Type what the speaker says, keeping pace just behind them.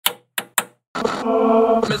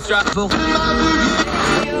With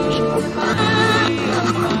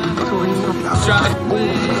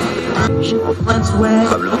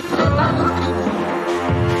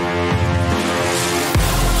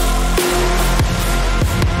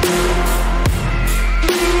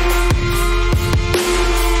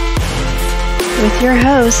your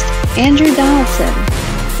host, Andrew Donaldson.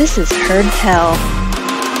 This is Heard Tell.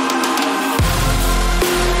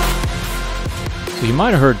 So you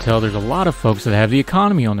might have heard tell there's a lot of folks that have the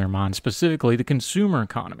economy on their mind, specifically the consumer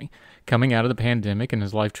economy. Coming out of the pandemic and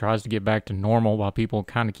as life tries to get back to normal while people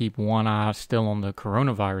kind of keep one eye still on the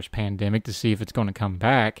coronavirus pandemic to see if it's going to come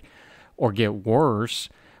back or get worse,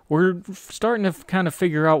 we're starting to kind of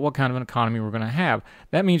figure out what kind of an economy we're going to have.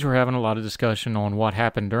 That means we're having a lot of discussion on what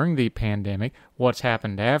happened during the pandemic, what's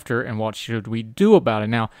happened after, and what should we do about it.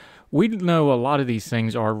 Now, we know a lot of these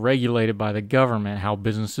things are regulated by the government, how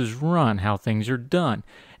businesses run, how things are done.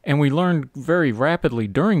 And we learned very rapidly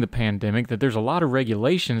during the pandemic that there's a lot of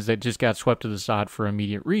regulations that just got swept to the side for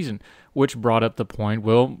immediate reason, which brought up the point,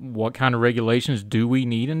 well, what kind of regulations do we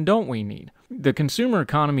need and don't we need? The consumer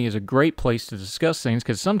economy is a great place to discuss things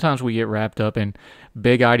because sometimes we get wrapped up in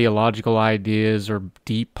big ideological ideas or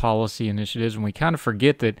deep policy initiatives, and we kind of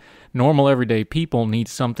forget that normal everyday people need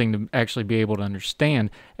something to actually be able to understand.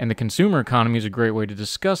 And the consumer economy is a great way to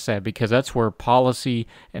discuss that because that's where policy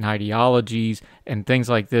and ideologies and things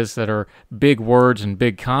like this that are big words and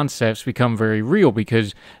big concepts become very real,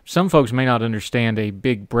 because some folks may not understand a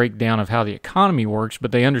big breakdown of how the economy works,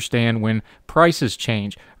 but they understand when prices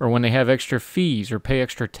change or when they have extra fees or pay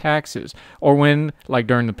extra taxes, or when, like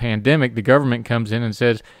during the pandemic, the government comes in and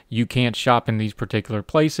says, you can't shop in these particular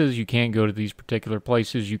places, you can't go to these particular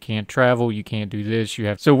places, you can't travel, you can't do this, you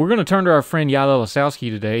have. So we're going to turn to our friend Yael Ossowski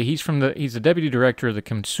today. He's the deputy director of the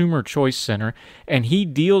Consumer Choice Center, and he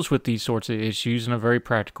deals with these sorts of issues in a very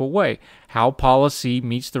practical way. How policy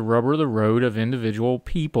meets the rubber of the road of individual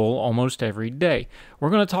people almost every day. We're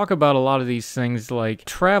going to talk about a lot of these things like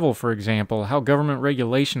travel, for example, how government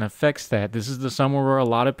regulation affects that. This is the summer where a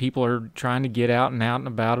lot of people are trying to get out and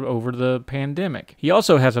about over the pandemic. He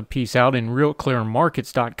also has a piece out in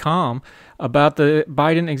realclearmarkets.com about the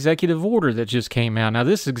Biden executive order that just came out. Now,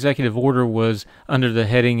 this executive order was under the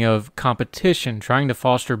heading of competition, trying to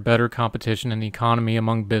foster better competition in the economy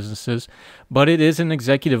among businesses, but it is an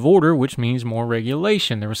executive order, which means more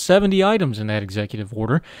regulation. There were 70 items in that executive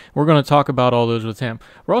order. We're going to talk about all those with him.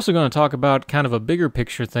 We're also going to talk about kind of a bigger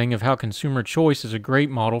picture thing of how consumer choice is a great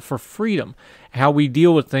model for freedom, how we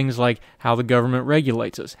deal with things like how the government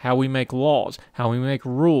regulates us, how we make laws, how we make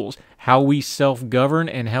rules, how we self-govern,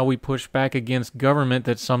 and how we push back against government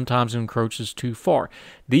that sometimes encroaches too far.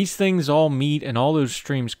 These things all meet and all those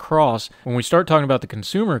streams cross when we start talking about the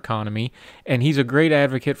consumer economy, and he's a great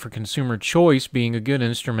advocate for consumer choice being a good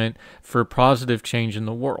instrument for positive change in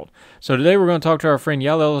the world. So today we're going to talk to our friend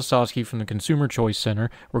Yael Ossowski from the Consumer Choice Center.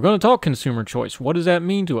 We're going to talk consumer choice. What does that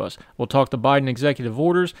mean to us? We'll talk the Biden executive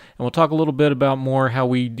orders, and we'll talk a little bit about more how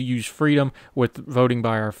we use freedom with voting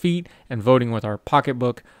by our feet and voting with our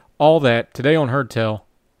pocketbook. All that today on Heard Tell,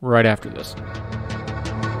 right after this.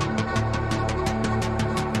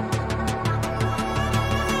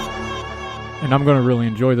 And I'm going to really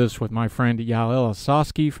enjoy this with my friend Yael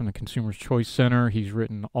Ossowski from the Consumer Choice Center. He's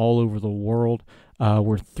written all over the world.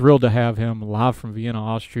 We're thrilled to have him live from Vienna,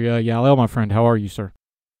 Austria. Yael, my friend, how are you, sir?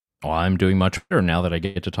 Well, I'm doing much better now that I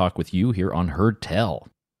get to talk with you here on Heard Tell.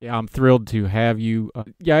 Yeah, I'm thrilled to have you.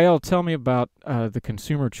 Yael, tell me about the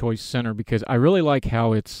Consumer Choice Center, because I really like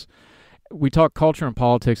how we talk culture and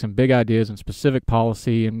politics and big ideas and specific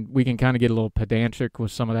policy, and we can kind of get a little pedantic with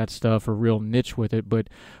some of that stuff or real niche with it. But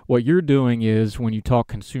what you're doing is when you talk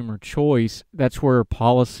consumer choice, that's where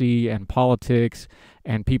policy and politics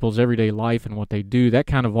and people's everyday life and what they do, that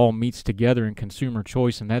kind of all meets together in consumer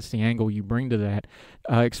choice, and that's the angle you bring to that.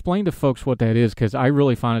 Explain to folks what that is, because I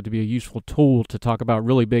really find it to be a useful tool to talk about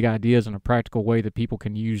really big ideas in a practical way that people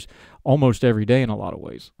can use almost every day in a lot of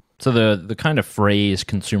ways. So the kind of phrase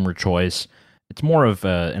consumer choice, it's more of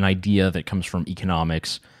an idea that comes from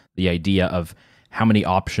economics, the idea of how many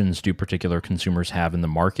options do particular consumers have in the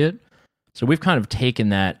market. So we've kind of taken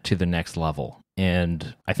that to the next level.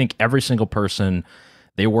 And I think every single person,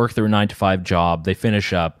 they work their 9-to-5 job, they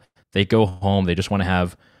finish up, they go home, they just want to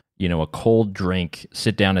have, a cold drink,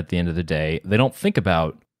 sit down at the end of the day. They don't think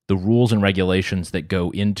about the rules and regulations that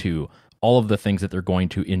go into all of the things that they're going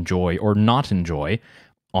to enjoy or not enjoy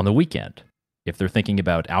on the weekend. If they're thinking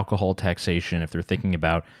about alcohol taxation, if they're thinking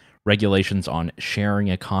about regulations on sharing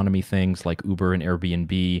economy things like Uber and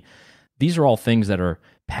Airbnb, these are all things that are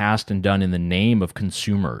passed and done in the name of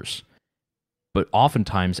consumers, but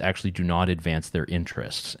oftentimes actually do not advance their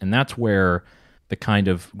interests. And that's where the kind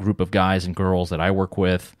of group of guys and girls that I work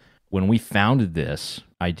with, when we founded this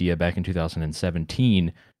idea back in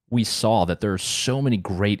 2017, we saw that there are so many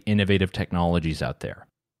great innovative technologies out there.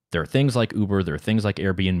 There are things like Uber, there are things like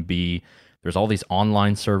Airbnb, there's all these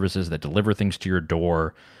online services that deliver things to your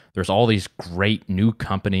door. There's all these great new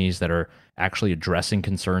companies that are actually addressing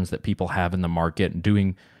concerns that people have in the market and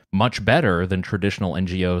doing much better than traditional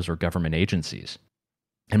NGOs or government agencies.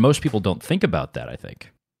 And most people don't think about that, I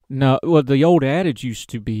think. No, well, the old adage used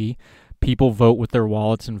to be people vote with their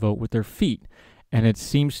wallets and vote with their feet. And it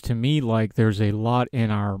seems to me like there's a lot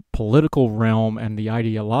in our political realm and the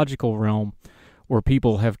ideological realm where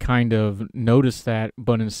people have kind of noticed that,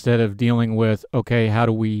 but instead of dealing with, okay, how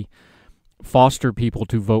do we foster people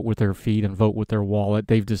to vote with their feet and vote with their wallet,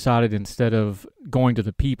 they've decided instead of going to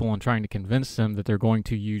the people and trying to convince them that they're going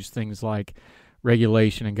to use things like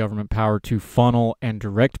regulation and government power to funnel and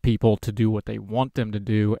direct people to do what they want them to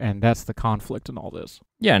do, and that's the conflict in all this.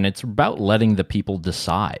 Yeah, and it's about letting the people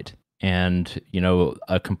decide. And, you know,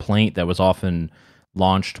 a complaint that was often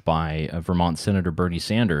launched by Vermont Senator Bernie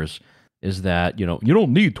Sanders is that, you know, you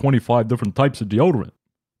don't need 25 different types of deodorant.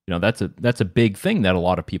 You know, that's a big thing that a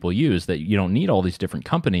lot of people use, that you don't need all these different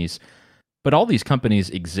companies. But all these companies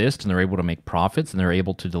exist and they're able to make profits and they're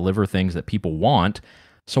able to deliver things that people want.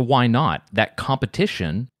 So why not? That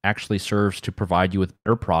competition actually serves to provide you with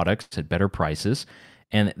better products at better prices.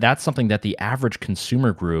 And that's something that the average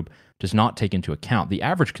consumer group does not take into account. The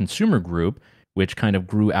average consumer group, which kind of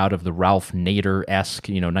grew out of the Ralph Nader-esque,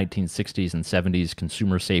 1960s and 70s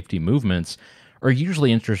consumer safety movements, are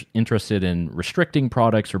usually interested in restricting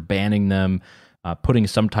products or banning them, putting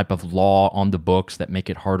some type of law on the books that make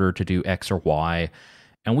it harder to do X or Y.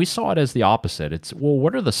 And we saw it as the opposite. It's, well,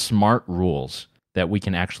 what are the smart rules that we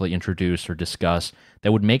can actually introduce or discuss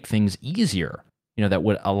that would make things easier, that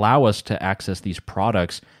would allow us to access these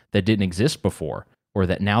products that didn't exist before, or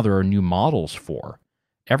that now there are new models for.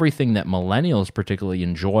 Everything that millennials particularly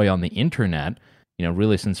enjoy on the internet,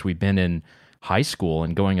 really since we've been in high school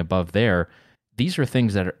and going above there, these are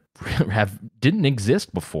things that didn't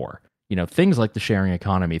exist before. Things like the sharing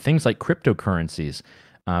economy, things like cryptocurrencies.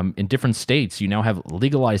 In different states, you now have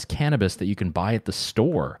legalized cannabis that you can buy at the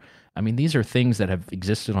store. I mean, these are things that have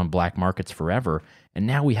existed on black markets forever, and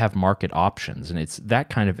now we have market options. And it's that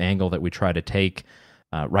kind of angle that we try to take,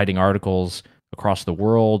 writing articles across the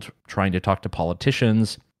world, trying to talk to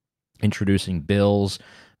politicians, introducing bills,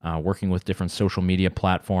 working with different social media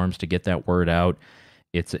platforms to get that word out.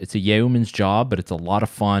 It's a yeoman's job, but it's a lot of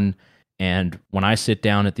fun. And when I sit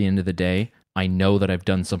down at the end of the day, I know that I've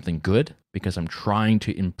done something good because I'm trying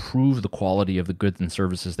to improve the quality of the goods and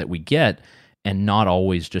services that we get, and not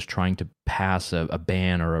always just trying to pass a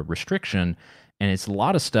ban or a restriction. And it's a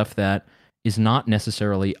lot of stuff that is not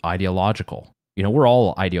necessarily ideological. We're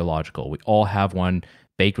all ideological. We all have one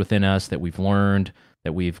baked within us that we've learned,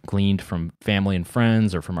 that we've gleaned from family and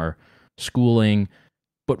friends or from our schooling.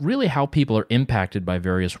 But really how people are impacted by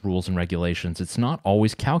various rules and regulations, it's not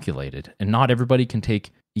always calculated. And not everybody can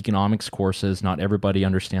take economics courses. Not everybody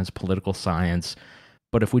understands political science.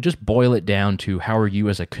 But if we just boil it down to how are you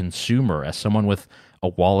as a consumer, as someone with a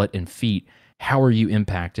wallet and feet, how are you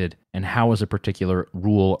impacted, and how is a particular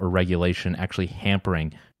rule or regulation actually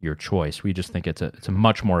hampering your choice? We just think it's a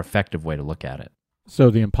much more effective way to look at it.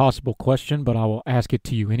 So the impossible question, but I will ask it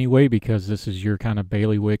to you anyway because this is your kind of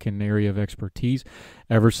bailiwick and area of expertise.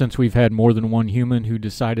 Ever since we've had more than one human who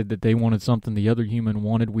decided that they wanted something the other human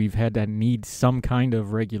wanted, we've had to need some kind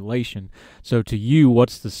of regulation. So to you,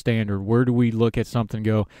 what's the standard? Where do we look at something and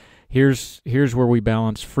go, here's where we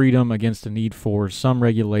balance freedom against the need for some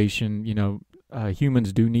regulation?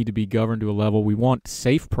 Humans do need to be governed to a level. We want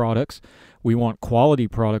safe products. We want quality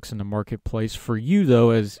products in the marketplace. For you, though,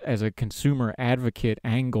 as a consumer advocate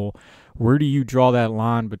angle, where do you draw that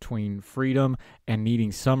line between freedom and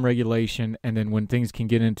needing some regulation, and then when things can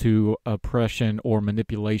get into oppression or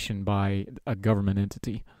manipulation by a government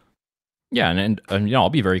entity? Yeah, and I'll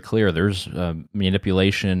be very clear. There's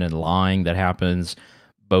manipulation and lying that happens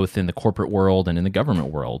both in the corporate world and in the government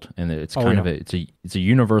world, and it's it's a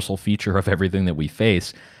universal feature of everything that we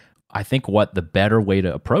face. I think what the better way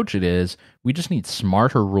to approach it is, we just need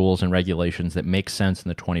smarter rules and regulations that make sense in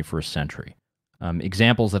the 21st century.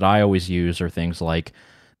 Examples that I always use are things like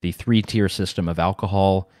the 3-tier system of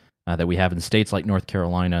alcohol that we have in states like North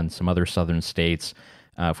Carolina and some other southern states.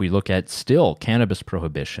 If we look at still cannabis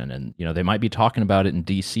prohibition, and they might be talking about it in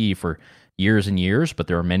D.C. for years and years, but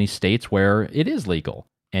there are many states where it is legal.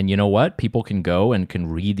 And you know what? People can go and can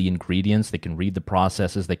read the ingredients, they can read the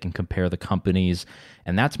processes, they can compare the companies,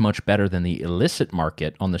 and that's much better than the illicit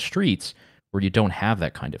market on the streets where you don't have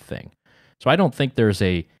that kind of thing. So I don't think there's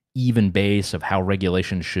a even base of how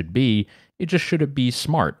regulation should be. It just should be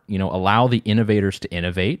smart. Allow the innovators to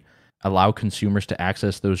innovate, allow consumers to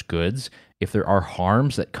access those goods. If there are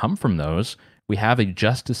harms that come from those, we have a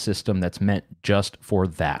justice system that's meant just for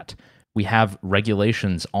that. We have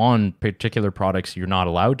regulations on particular products you're not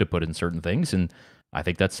allowed to put in certain things, and I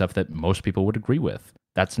think that's stuff that most people would agree with.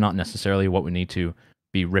 That's not necessarily what we need to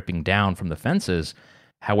be ripping down from the fences.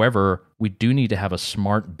 However, we do need to have a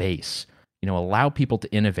smart base. Allow people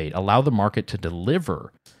to innovate, allow the market to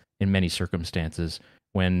deliver in many circumstances.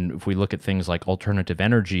 If we look at things like alternative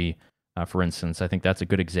energy, for instance, I think that's a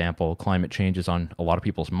good example. Climate change is on a lot of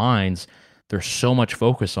people's minds. There's so much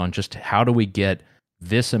focus on just how do we get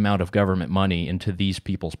this amount of government money into these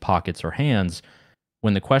people's pockets or hands,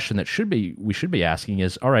 when the question that we should be asking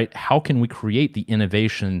is, all right, how can we create the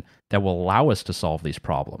innovation that will allow us to solve these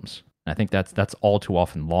problems? And I think that's all too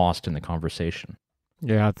often lost in the conversation.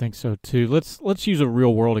 Yeah, I think so too. Let's use a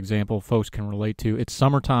real world example folks can relate to. It's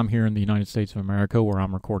summertime here in the United States of America where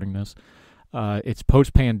I'm recording this. It's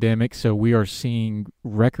post-pandemic, so we are seeing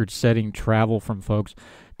record-setting travel from folks.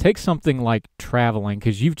 Take something like traveling,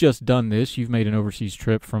 because you've just done this. You've made an overseas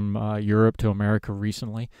trip from Europe to America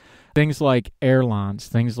recently. Things like airlines,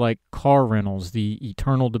 things like car rentals, the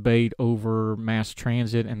eternal debate over mass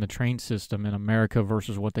transit and the train system in America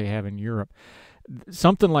versus what they have in Europe.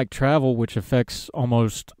 Something like travel, which affects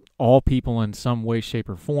almost all people in some way, shape,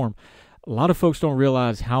 or form. A lot of folks don't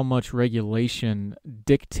realize how much regulation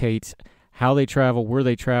dictates how they travel, where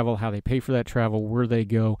they travel, how they pay for that travel, where they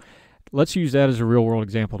go. Let's use that as a real-world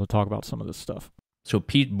example to talk about some of this stuff. So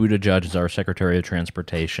Pete Buttigieg is our Secretary of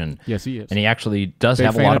Transportation. Yes, he is. And he actually does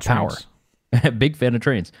have a lot of power. Big fan of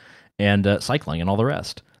trains and cycling and all the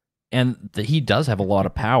rest. And he does have a lot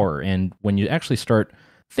of power. And when you actually start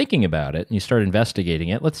thinking about it and you start investigating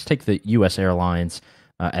it, let's take the U.S. airlines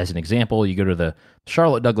as an example. You go to the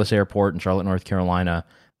Charlotte Douglas Airport in Charlotte, North Carolina,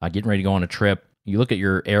 getting ready to go on a trip. You look at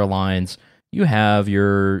your airlines, you have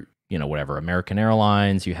your, American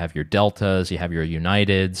Airlines, you have your Deltas, you have your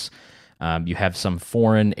Uniteds, you have some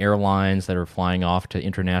foreign airlines that are flying off to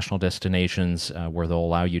international destinations where they'll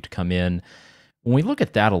allow you to come in. When we look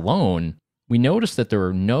at that alone, we notice that there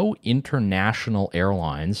are no international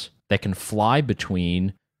airlines that can fly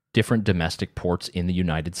between different domestic ports in the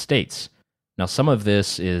United States. Now, some of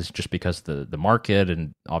this is just because the market,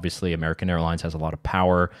 and obviously American Airlines has a lot of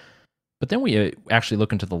power. But then we actually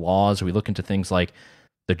look into the laws. We look into things like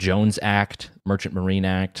the Jones Act, Merchant Marine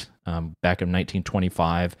Act, back in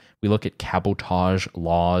 1925. We look at cabotage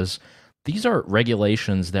laws. These are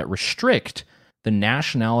regulations that restrict the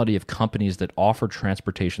nationality of companies that offer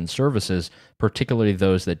transportation services, particularly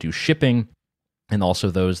those that do shipping and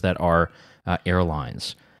also those that are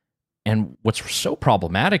airlines. And what's so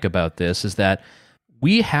problematic about this is that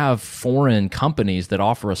we have foreign companies that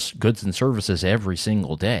offer us goods and services every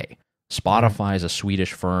single day. Spotify is a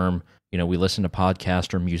Swedish firm. We listen to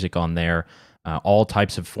podcasts or music on there. All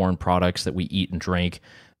types of foreign products that we eat and drink,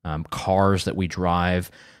 cars that we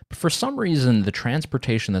drive. But for some reason, the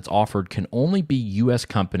transportation that's offered can only be U.S.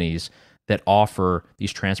 companies that offer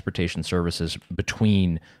these transportation services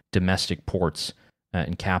between domestic ports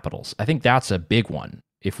and capitals. I think that's a big one.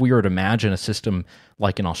 If we were to imagine a system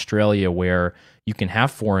like in Australia where you can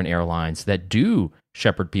have foreign airlines that do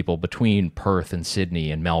shepherd people between Perth and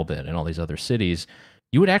Sydney and Melbourne and all these other cities,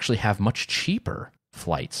 you would actually have much cheaper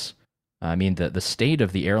flights. I mean, the state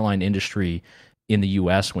of the airline industry in the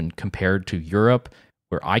US when compared to Europe,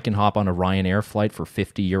 where I can hop on a Ryanair flight for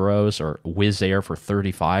 50 euros or Wizz Air for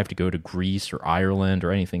 35 to go to Greece or Ireland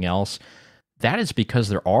or anything else, that is because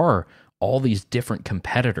there are all these different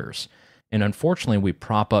competitors. And unfortunately, we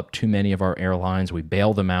prop up too many of our airlines. We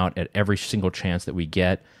bail them out at every single chance that we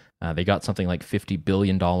get. They got something like $50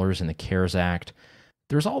 billion in the CARES Act.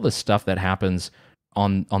 There's all this stuff that happens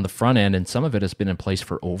on the front end, and some of it has been in place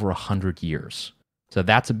for over 100 years. So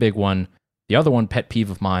that's a big one. The other one, pet peeve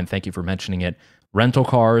of mine, thank you for mentioning it, rental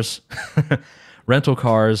cars. Rental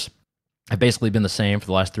cars have basically been the same for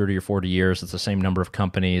the last 30 or 40 years. It's the same number of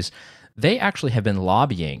companies. They actually have been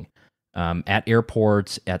lobbying at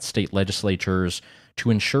airports, at state legislatures, to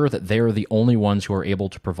ensure that they're the only ones who are able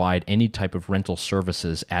to provide any type of rental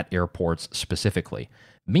services at airports specifically.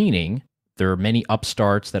 Meaning, there are many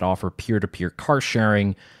upstarts that offer peer-to-peer car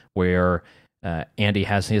sharing, where Andy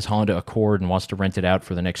has his Honda Accord and wants to rent it out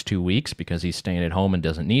for the next 2 weeks because he's staying at home and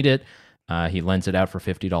doesn't need it. He lends it out for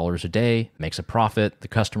 $50 a day, makes a profit, the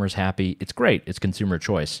customer's happy. It's great. It's consumer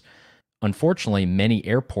choice. Unfortunately, many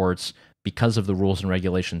airports, because of the rules and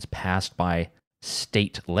regulations passed by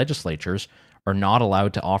state legislatures, are not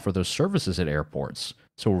allowed to offer those services at airports.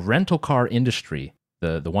 So rental car industry,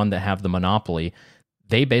 the one that have the monopoly,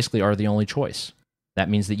 they basically are the only choice. That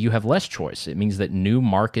means that you have less choice. It means that new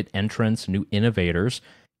market entrants, new innovators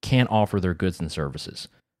can't offer their goods and services.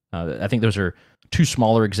 I think those are two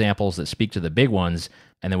smaller examples that speak to the big ones,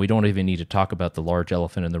 and then we don't even need to talk about the large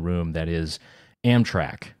elephant in the room that is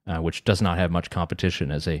Amtrak, which does not have much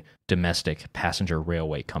competition as a domestic passenger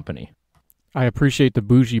railway company. I appreciate the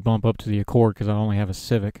bougie bump up to the Accord because I only have a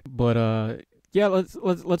Civic, but yeah,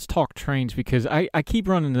 let's talk trains because I keep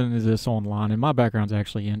running into this online, and my background's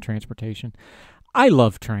actually in transportation. I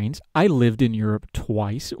love trains. I lived in Europe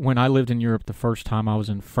twice. When I lived in Europe the first time, I was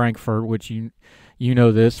in Frankfurt, which you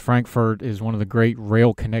know this. Frankfurt is one of the great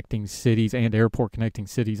rail connecting cities and airport connecting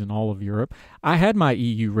cities in all of Europe. I had my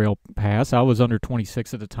EU rail pass. I was under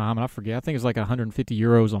 26 at the time, and I forget. I think it's like 150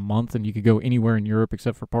 euros a month, and you could go anywhere in Europe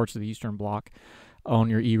except for parts of the Eastern Bloc on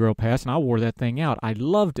your e-rail pass, and I wore that thing out. I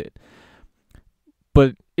loved it.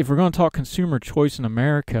 But if we're going to talk consumer choice in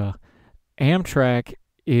America, Amtrak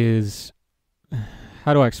is...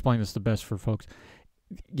 How do I explain this the best for folks?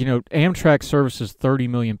 You know, Amtrak services 30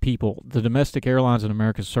 million people. The domestic airlines in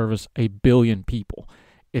America service 1 billion people.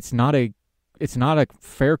 It's not a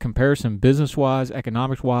fair comparison business-wise,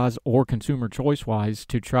 economics-wise, or consumer choice-wise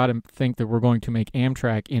to try to think that we're going to make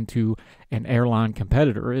Amtrak into an airline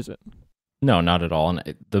competitor, is it? No, not at all.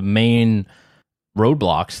 And the main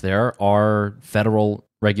roadblocks there are federal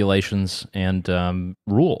regulations and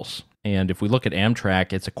rules. And if we look at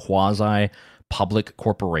Amtrak, it's a quasi-public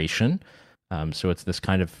corporation. So it's this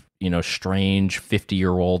kind of, strange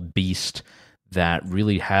 50-year-old beast that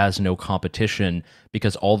really has no competition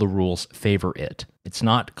because all the rules favor it. It's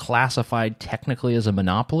not classified technically as a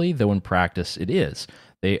monopoly, though in practice it is.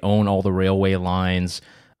 They own all the railway lines.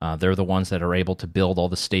 They're the ones that are able to build all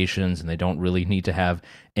the stations, and they don't really need to have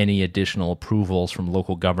any additional approvals from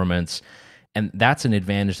local governments. And that's an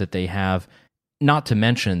advantage that they have. Not to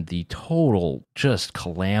mention the total just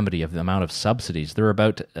calamity of the amount of subsidies. They're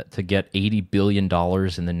about to get $80 billion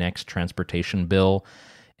in the next transportation bill.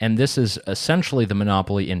 And this is essentially the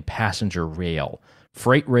monopoly in passenger rail.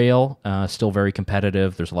 Freight rail, still very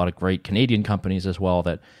competitive. There's a lot of great Canadian companies as well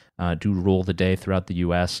that do rule the day throughout the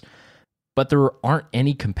U.S. But there aren't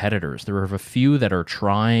any competitors. There are a few that are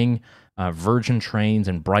trying. Virgin Trains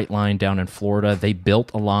and Brightline down in Florida, they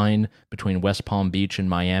built a line between West Palm Beach and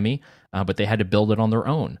Miami, but they had to build it on their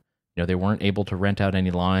own. They weren't able to rent out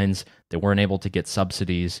any lines. They weren't able to get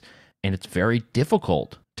subsidies. And it's very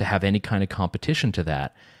difficult to have any kind of competition to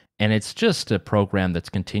that. And it's just a program that's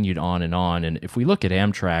continued on. And if we look at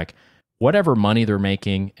Amtrak, whatever money they're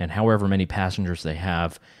making and however many passengers they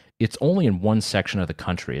have, it's only in one section of the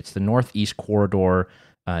country. It's the Northeast Corridor,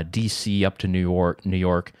 D.C. up to New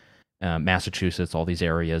York, Massachusetts, all these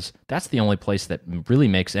areas. That's the only place that really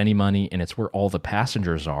makes any money, and it's where all the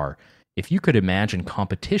passengers are. If you could imagine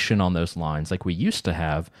competition on those lines like we used to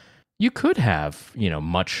have, you could have,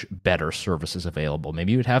 much better services available.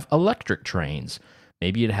 Maybe you'd have electric trains.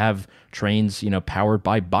 Maybe you'd have trains, powered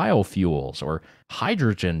by biofuels or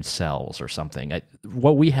hydrogen cells or something.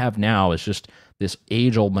 What we have now is just this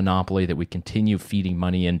age-old monopoly that we continue feeding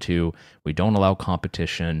money into. We don't allow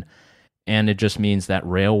competition. And it just means that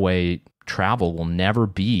railway travel will never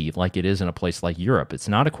be like it is in a place like Europe. It's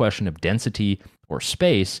not a question of density or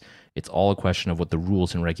space. It's all a question of what the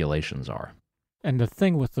rules and regulations are. And the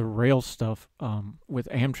thing with the rail stuff, with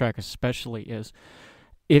Amtrak especially, is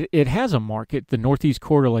it has a market. The Northeast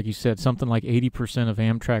Corridor, like you said, something like 80% of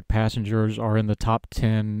Amtrak passengers are in the top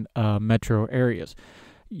 10 metro areas.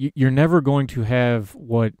 You're never going to have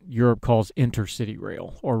what Europe calls intercity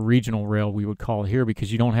rail or regional rail, we would call it here,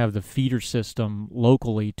 because you don't have the feeder system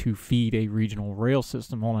locally to feed a regional rail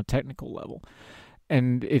system on a technical level.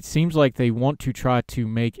 And it seems like they want to try to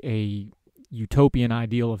make a utopian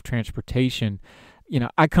ideal of transportation.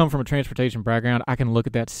 I come from a transportation background. I can look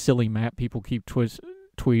at that silly map people keep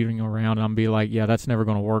tweeting around, and I'm be like, yeah, that's never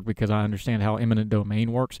going to work because I understand how eminent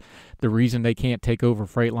domain works. The reason they can't take over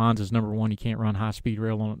freight lines is, number one, you can't run high-speed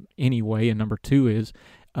rail on it anyway, and number two is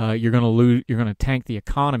you're going to tank the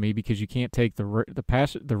economy because you can't take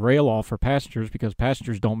the rail off for passengers because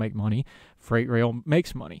passengers don't make money. Freight rail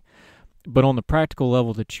makes money. But on the practical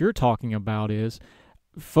level that you're talking about is,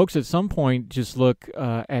 folks at some point just look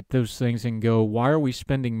at those things and go, why are we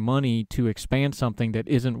spending money to expand something that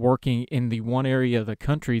isn't working in the one area of the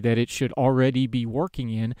country that it should already be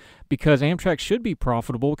working in? Because Amtrak should be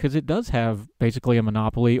profitable because it does have basically a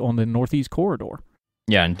monopoly on the Northeast Corridor.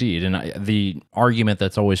 Yeah, indeed. And the argument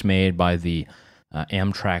that's always made by the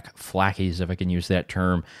Amtrak flackies, if I can use that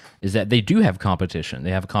term, is that they do have competition.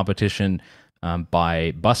 They have competition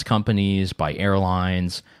by bus companies, by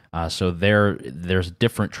airlines. So there's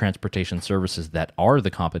different transportation services that are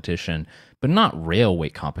the competition, but not railway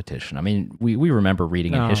competition. I mean, we remember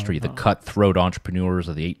reading in history the cutthroat entrepreneurs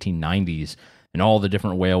of the 1890s and all the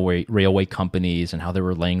different railway companies and how they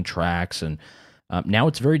were laying tracks. And now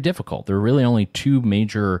it's very difficult. There are really only two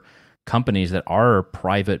major companies that are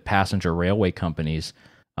private passenger railway companies.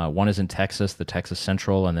 One is in Texas, the Texas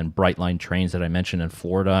Central, and then Brightline Trains that I mentioned in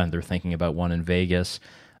Florida, and they're thinking about one in Vegas.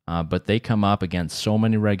 But they come up against so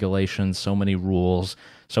many regulations, so many rules,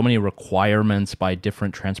 so many requirements by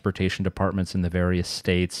different transportation departments in the various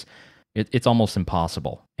states. It's almost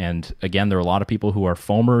impossible. And again, there are a lot of people who are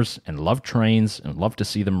foamers and love trains and love to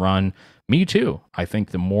see them run. Me too. I think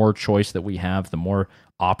the more choice that we have, the more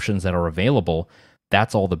options that are available,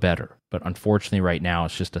 that's all the better. But unfortunately, right now,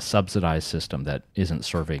 it's just a subsidized system that isn't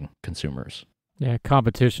serving consumers. Yeah,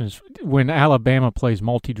 competition is when Alabama plays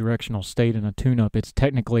multi-directional state in a tune-up, it's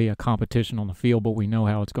technically a competition on the field, but we know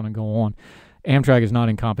how it's going to go on. Amtrak is not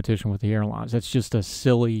in competition with the airlines. That's just a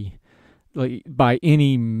silly, like, by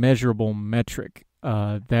any measurable metric,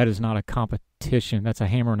 that is not a competition. That's a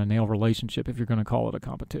hammer and a nail relationship if you're going to call it a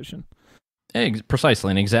competition. Precisely,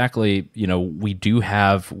 and exactly, we do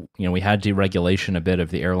have, we had deregulation a bit of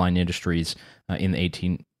the airline industries in the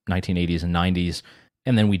 1980s and 90s,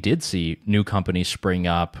 and then we did see new companies spring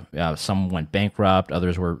up. Some went bankrupt,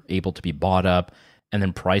 others were able to be bought up, and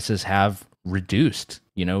then prices have reduced,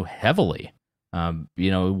 heavily.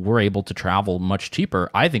 We're able to travel much cheaper.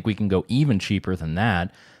 I think we can go even cheaper than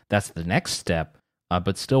that. That's the next step.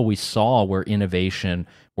 But still, we saw where innovation,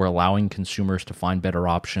 we're allowing consumers to find better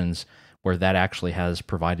options, where that actually has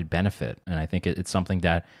provided benefit. And I think it's something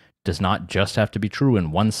that does not just have to be true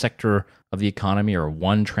in one sector of the economy or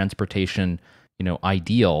one transportation,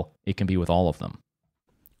 ideal. It can be with all of them.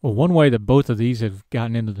 Well, one way that both of these have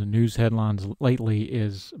gotten into the news headlines lately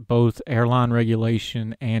is both airline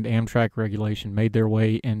regulation and Amtrak regulation made their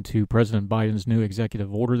way into President Biden's new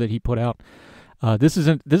executive order that he put out. This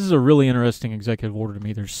is a really interesting executive order to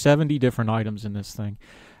me. There's 70 different items in this thing.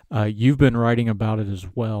 You've been writing about it as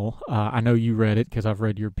well. I know you read it because I've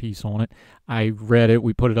read your piece on it. I read it.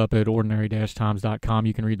 We put it up at ordinary-times.com.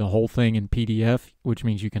 You can read the whole thing in PDF, which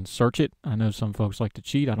means you can search it. I know some folks like to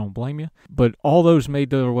cheat. I don't blame you. But all those made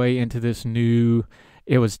their way into this new,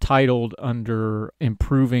 it was titled under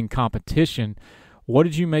Improving Competition. What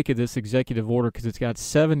did you make of this executive order? Because it's got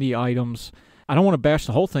 70 items. I don't want to bash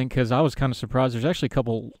the whole thing because I was kind of surprised. There's actually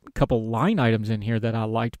a couple line items in here that I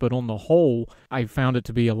liked, but on the whole, I found it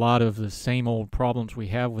to be a lot of the same old problems we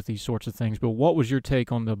have with these sorts of things. But what was your take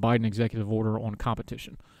on the Biden executive order on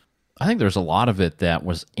competition? I think there's a lot of it that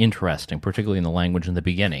was interesting, particularly in the language in the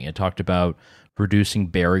beginning. It talked about reducing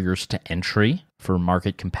barriers to entry for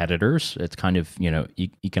market competitors. It's kind of,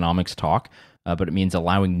 economics talk, but it means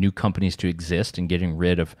allowing new companies to exist and getting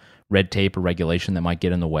rid of red tape or regulation that might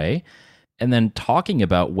get in the way. And then talking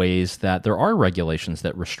about ways that there are regulations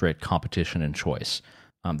that restrict competition and choice.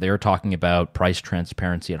 They are talking about price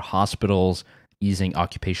transparency at hospitals, easing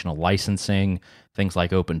occupational licensing, things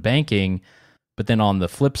like open banking. But then on the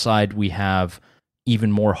flip side, we have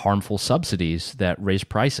even more harmful subsidies that raise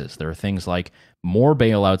prices. There are things like more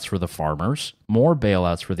bailouts for the farmers, more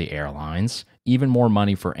bailouts for the airlines, even more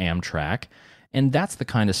money for Amtrak. And that's the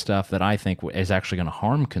kind of stuff that I think is actually going to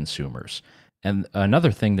harm consumers. And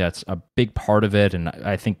another thing that's a big part of it, and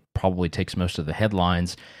I think probably takes most of the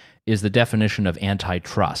headlines, is the definition of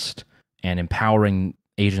antitrust and empowering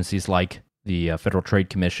agencies like the Federal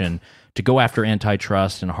Trade Commission to go after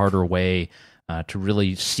antitrust in a harder way, to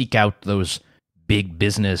really seek out those big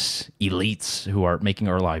business elites who are making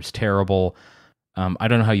our lives terrible. I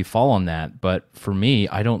don't know how you fall on that, but for me,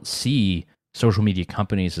 I don't see social media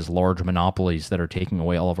companies as large monopolies that are taking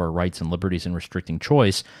away all of our rights and liberties and restricting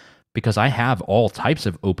choice. Because I have all types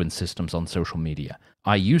of open systems on social media.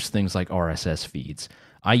 I use things like RSS feeds.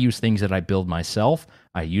 I use things that I build myself.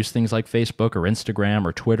 I use things like Facebook or Instagram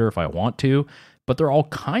or Twitter if I want to. But there are all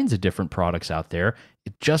kinds of different products out there.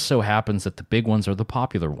 It just so happens that the big ones are the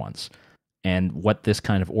popular ones. And what this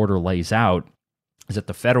kind of order lays out is that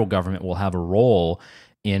the federal government will have a role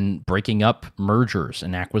in breaking up mergers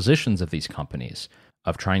and acquisitions of these companies,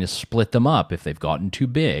 of trying to split them up if they've gotten too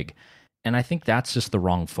big. And I think that's just the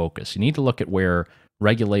wrong focus. You need to look at where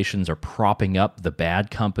regulations are propping up the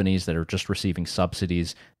bad companies that are just receiving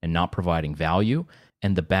subsidies and not providing value,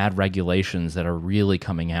 and the bad regulations that are really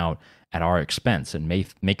coming out at our expense and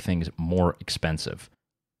make things more expensive.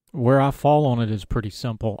 Where I fall on it is pretty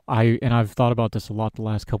simple. I've thought about this a lot the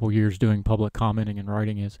last couple of years doing public commenting and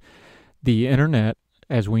writing, is the internet,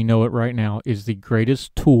 as we know it right now, is the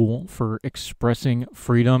greatest tool for expressing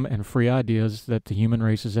freedom and free ideas that the human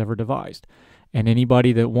race has ever devised. And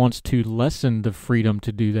anybody that wants to lessen the freedom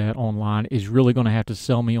to do that online is really going to have to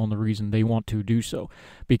sell me on the reason they want to do so.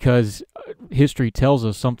 Because history tells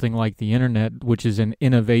us something like the internet, which is an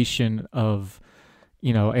innovation of,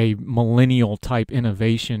 a millennial type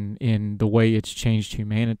innovation in the way it's changed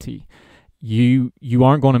humanity. You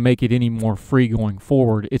aren't going to make it any more free going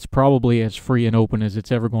forward. It's probably as free and open as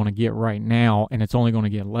it's ever going to get right now, and it's only going to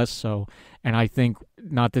get less so. And I think,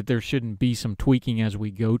 not that there shouldn't be some tweaking as we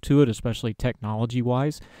go to it, especially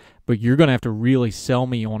technology-wise, but you're going to have to really sell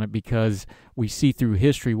me on it, because we see through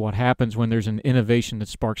history what happens when there's an innovation that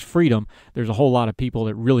sparks freedom. There's a whole lot of people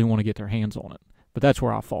that really want to get their hands on it. But that's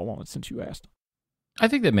where I fall on it, since you asked. I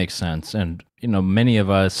think that makes sense. And, many of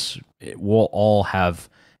us will all have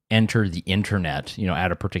entered the internet,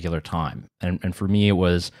 at a particular time. And for me, it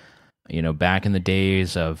was, back in the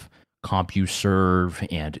days of CompuServe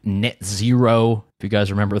and Net Zero, if you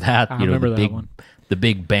guys remember that. I remember that one. The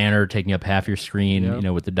big banner taking up half your screen,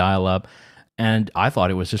 Yep. with the dial-up. And I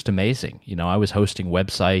thought it was just amazing. I was hosting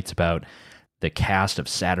websites about the cast of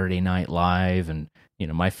Saturday Night Live and,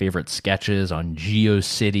 my favorite sketches on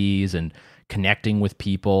GeoCities and connecting with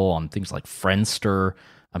people on things like Friendster.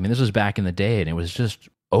 I mean, this was back in the day, and it was just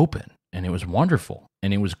open, and it was wonderful,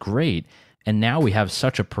 and it was great. And now we have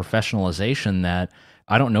such a professionalization that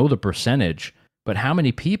I don't know the percentage, but how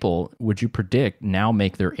many people would you predict now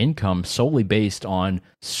make their income solely based on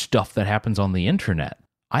stuff that happens on the internet?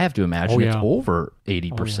 I have to imagine it's over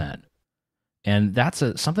 80%. And that's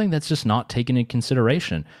something that's just not taken into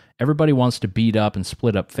consideration. Everybody wants to beat up and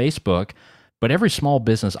split up Facebook, but every small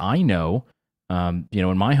business I know,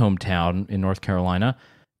 in my hometown in North Carolina,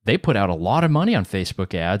 they put out a lot of money on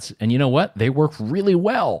Facebook ads, and you know what? They work really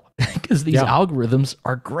well because these algorithms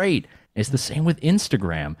are great. It's the same with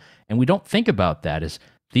Instagram, and we don't think about that as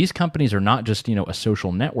these companies are not just, a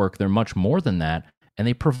social network. They're much more than that, and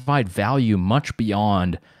they provide value much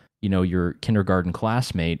beyond, your kindergarten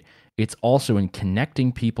classmate. It's also in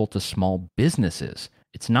connecting people to small businesses.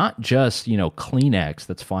 It's not just, Kleenex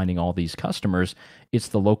that's finding all these customers. It's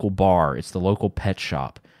the local bar. It's the local pet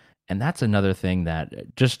shop. And that's another thing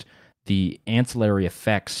that just the ancillary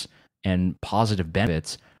effects and positive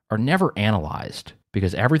benefits are never analyzed,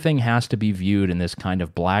 because everything has to be viewed in this kind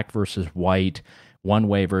of black versus white, one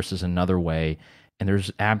way versus another way, and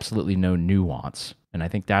there's absolutely no nuance. And I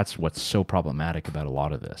think that's what's so problematic about a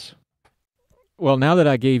lot of this. Well, now that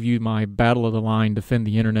I gave you my battle of the line, defend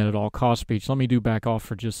the internet at all cost speech, let me back off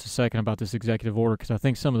for just a second about this executive order, because I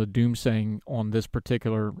think some of the doomsaying on this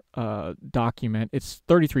particular document, it's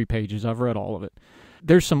 33 pages. I've read all of it.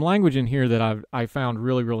 There's some language in here that I found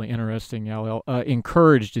really, really interesting.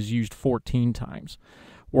 Encouraged is used 14 times.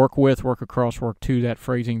 Work with, work across, work to, that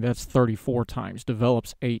phrasing, that's 34 times.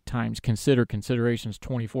 Develops 8 times. Consider, considerations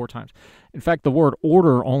 24 times. In fact, the word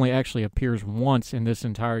order only actually appears once in this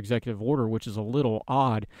entire executive order, which is a little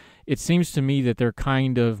odd. It seems to me that they're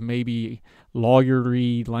kind of maybe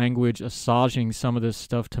lawyery language, assuaging some of this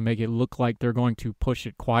stuff to make it look like they're going to push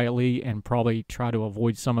it quietly and probably try to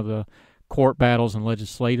avoid some of the court battles and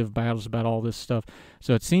legislative battles about all this stuff.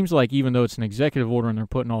 So it seems like even though it's an executive order and they're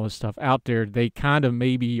putting all this stuff out there, they kind of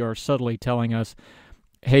maybe are subtly telling us,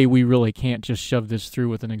 hey, we really can't just shove this through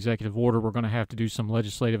with an executive order. We're going to have to do some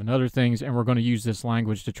legislative and other things, and we're going to use this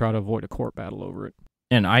language to try to avoid a court battle over it.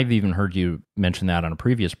 And I've even heard you mention that on a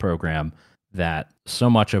previous program, that so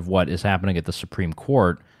much of what is happening at the Supreme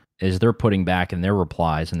Court is they're putting back in their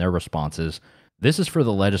replies and their responses, this is for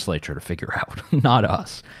the legislature to figure out, not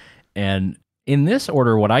us. And in this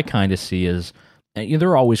order, what I kind of see is, there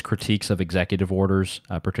are always critiques of executive orders,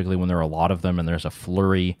 particularly when there are a lot of them and there's a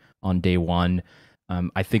flurry on day one.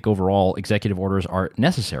 I think overall executive orders are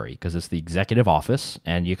necessary because it's the executive office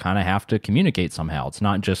and you kind of have to communicate somehow. It's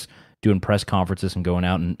not just doing press conferences and going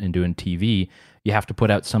out and doing TV. You have to put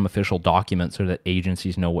out some official document so that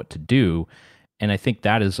agencies know what to do. And I think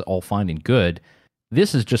that is all fine and good.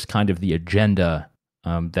 This is just kind of the agenda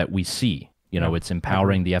that we see. It's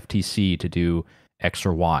empowering the FTC to do X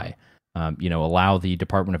or Y. Allow the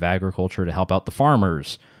Department of Agriculture to help out the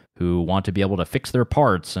farmers who want to be able to fix their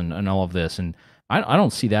parts and all of this. And I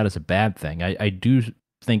don't see that as a bad thing. I do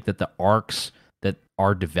think that the arcs that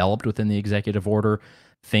are developed within the executive order,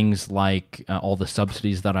 things like all the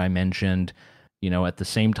subsidies that I mentioned, at the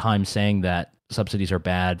same time saying that subsidies are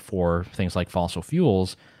bad for things like fossil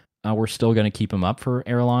fuels, we're still going to keep them up for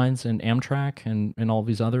airlines and Amtrak and all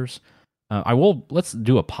these others. Let's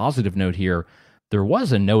do a positive note here. There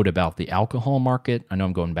was a note about the alcohol market. I know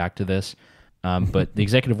I'm going back to this, but the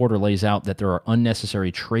executive order lays out that there are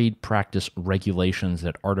unnecessary trade practice regulations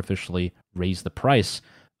that artificially raise the price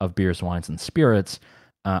of beers, wines, and spirits.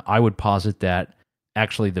 I would posit that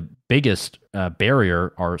actually the biggest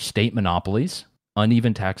barrier are state monopolies,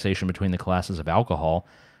 uneven taxation between the classes of alcohol.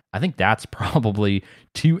 I think that's probably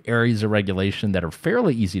two areas of regulation that are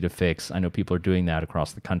fairly easy to fix. I know people are doing that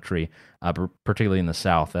across the country, but particularly in the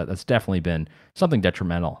South. That's definitely been something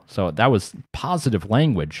detrimental. So that was positive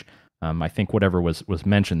language. I think whatever was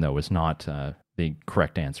mentioned, though, is not the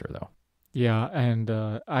correct answer, though. Yeah, and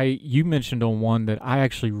you mentioned on one that I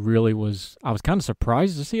actually I was kind of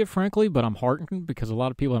surprised to see it, frankly, but I'm heartened because a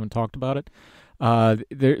lot of people haven't talked about it.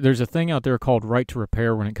 There's a thing out there called right to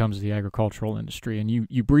repair when it comes to the agricultural industry, and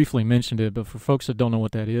you briefly mentioned it, but for folks that don't know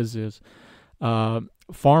what that is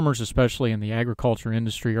farmers, especially in the agriculture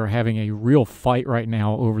industry, are having a real fight right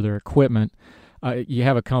now over their equipment. You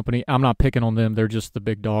have a company, I'm not picking on them, they're just the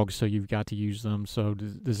big dogs, so you've got to use them, so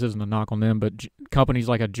this isn't a knock on them, but companies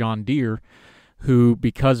like a John Deere, who,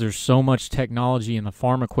 because there's so much technology in the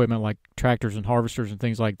farm equipment like tractors and harvesters and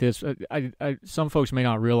things like this, some folks may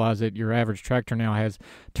not realize that your average tractor now has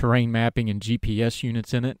terrain mapping and GPS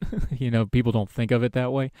units in it. People don't think of it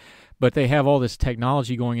that way. But they have all this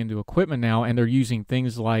technology going into equipment now, and they're using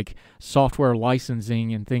things like software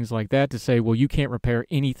licensing and things like that to say, well, you can't repair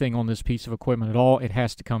anything on this piece of equipment at all. It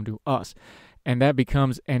has to come to us. And that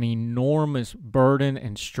becomes an enormous burden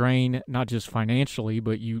and strain, not just financially,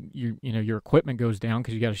 but your equipment goes down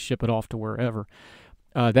because you got to ship it off to wherever.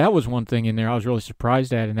 That was one thing in there I was really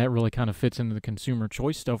surprised at, and that really kind of fits into the consumer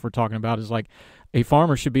choice stuff we're talking about. Is like a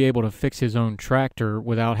farmer should be able to fix his own tractor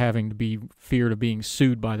without having to be feared of being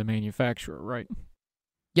sued by the manufacturer, right?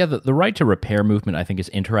 Yeah, the right to repair movement I think is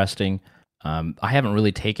interesting. I haven't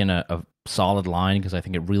really taken a solid line because I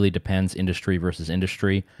think it really depends industry versus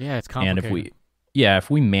industry. Yeah, it's complicated. And if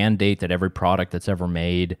we mandate that every product that's ever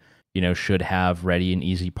made, should have ready and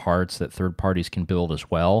easy parts that third parties can build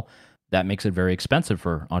as well, that makes it very expensive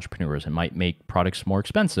for entrepreneurs. It might make products more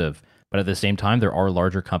expensive, but at the same time, there are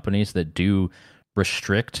larger companies that do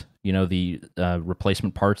restrict, the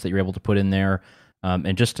replacement parts that you're able to put in there.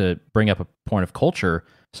 And just to bring up a point of culture,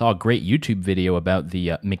 saw a great YouTube video about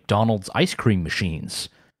the McDonald's ice cream machines.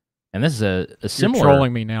 And this is a similar... You're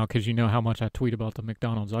trolling me now because you know how much I tweet about the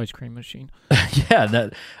McDonald's ice cream machine. Yeah,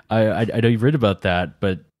 that I know you've read about that,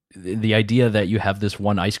 but the idea that you have this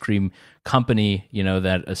one ice cream company,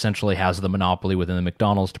 that essentially has the monopoly within the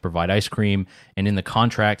McDonald's to provide ice cream, and in the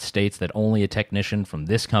contract states that only a technician from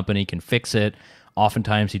this company can fix it.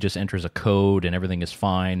 Oftentimes he just enters a code and everything is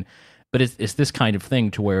fine. But it's this kind of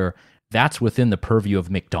thing to where that's within the purview of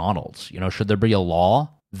McDonald's. Should there be a law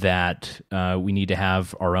that we need to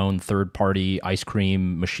have our own third-party ice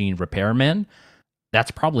cream machine repairmen?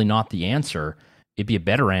 That's probably not the answer. It'd be a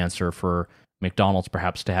better answer for McDonald's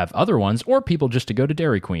perhaps to have other ones, or people just to go to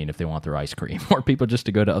Dairy Queen if they want their ice cream, or people just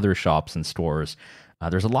to go to other shops and stores.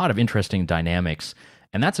 There's a lot of interesting dynamics.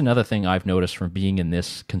 And that's another thing I've noticed from being in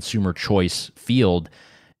this consumer choice field,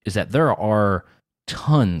 is that there are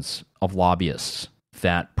tons of lobbyists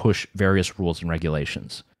that push various rules and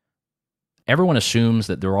regulations. Everyone assumes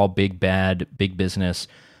that they're all big, bad, big business,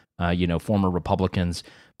 former Republicans,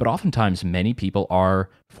 but oftentimes many people are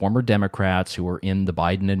former Democrats who were in the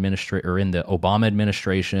Biden administration or in the Obama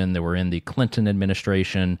administration, they were in the Clinton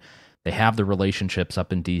administration. They have the relationships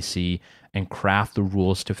up in DC and craft the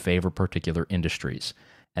rules to favor particular industries.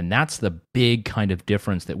 And that's the big kind of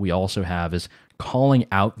difference that we also have, is calling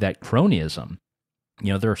out that cronyism.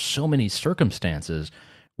 There are so many circumstances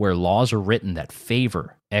where laws are written that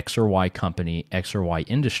favor X or Y company, X or Y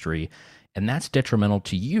industry, and that's detrimental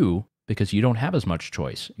to you because you don't have as much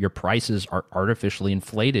choice. Your prices are artificially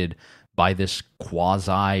inflated by this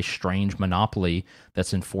quasi-strange monopoly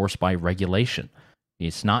that's enforced by regulation.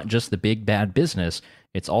 It's not just the big bad business,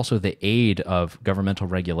 it's also the aid of governmental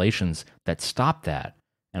regulations that stop that.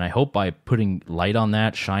 And I hope by putting light on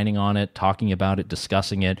that, shining on it, talking about it,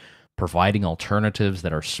 discussing it, providing alternatives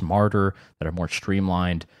that are smarter, that are more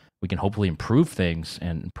streamlined, we can hopefully improve things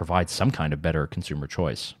and provide some kind of better consumer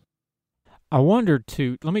choice. I wonder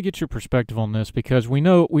too, let me get your perspective on this, because we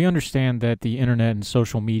understand that the internet and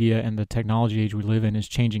social media and the technology age we live in is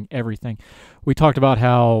changing everything. We talked about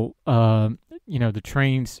how, the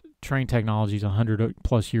train technology is 100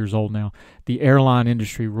 plus years old now. The airline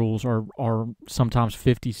industry rules are sometimes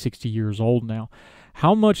 50, 60 years old now.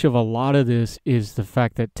 How much of a lot of this is the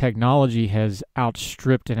fact that technology has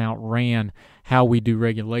outstripped and outran how we do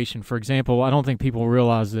regulation? For example, I don't think people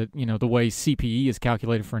realize that, the way CPE is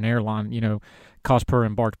calculated for an airline, cost per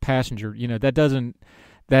embarked passenger,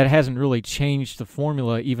 that hasn't really changed the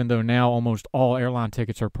formula, even though now almost all airline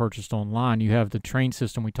tickets are purchased online. You have the train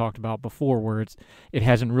system we talked about before, where it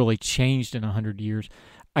hasn't really changed in 100 years.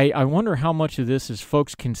 I wonder how much of this is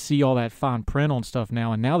folks can see all that fine print on stuff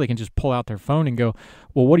now, and now they can just pull out their phone and go,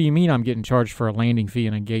 well, what do you mean I'm getting charged for a landing fee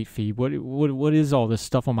and a gate fee? What is all this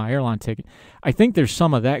stuff on my airline ticket? I think there's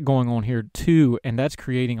some of that going on here too, and that's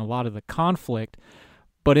creating a lot of the conflict.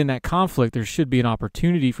 But in that conflict, there should be an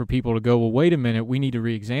opportunity for people to go, well, wait a minute, we need to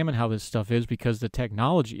re-examine how this stuff is because the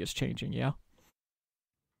technology is changing, yeah?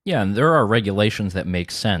 Yeah, and there are regulations that make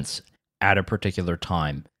sense at a particular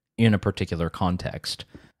time in a particular context.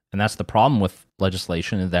 And that's the problem with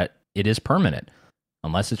legislation, is that it is permanent.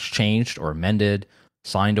 Unless it's changed or amended,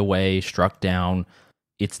 signed away, struck down,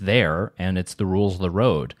 it's there and it's the rules of the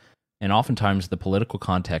road. And oftentimes the political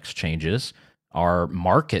context changes, our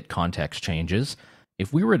market context changes.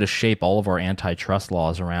 If we were to shape all of our antitrust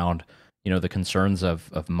laws around, the concerns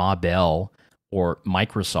of Ma Bell or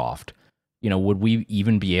Microsoft, would we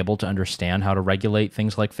even be able to understand how to regulate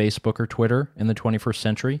things like Facebook or Twitter in the 21st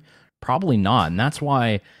century? Probably not. And that's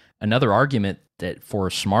why another argument that for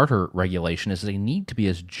smarter regulation is they need to be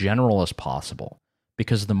as general as possible.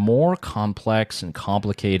 Because the more complex and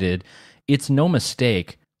complicated, it's no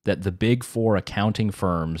mistake that the big four accounting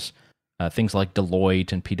firms, things like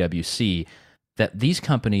Deloitte and PwC, that these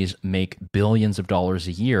companies make billions of dollars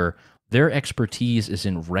a year. Their expertise is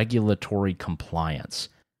in regulatory compliance.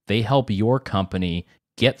 They help your company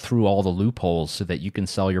get through all the loopholes so that you can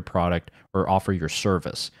sell your product or offer your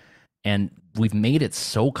service. And we've made it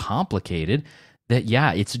so complicated that,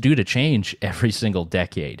 yeah, it's due to change every single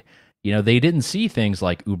decade. They didn't see things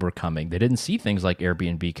like Uber coming. They didn't see things like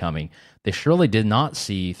Airbnb coming. They surely did not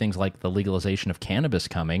see things like the legalization of cannabis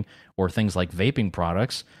coming or things like vaping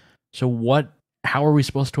products. So how are we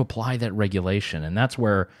supposed to apply that regulation? And that's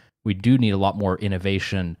where we do need a lot more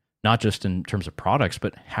innovation, not just in terms of products,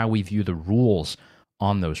 but how we view the rules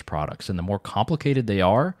on those products. And the more complicated they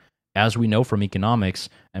are, as we know from economics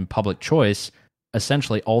and public choice,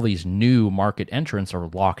 essentially all these new market entrants are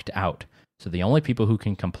locked out. So the only people who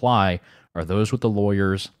can comply are those with the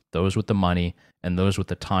lawyers, those with the money, and those with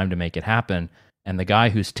the time to make it happen. And the guy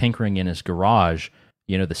who's tinkering in his garage,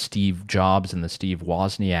 the Steve Jobs and the Steve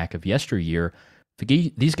Wozniak of yesteryear,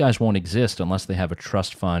 these guys won't exist unless they have a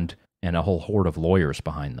trust fund and a whole horde of lawyers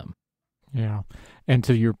behind them. Yeah. And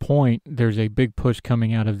to your point, there's a big push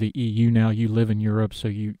coming out of the EU now. You live in Europe, so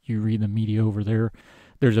you read the media over there.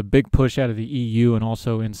 There's a big push out of the EU and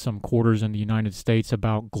also in some quarters in the United States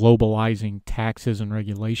about globalizing taxes and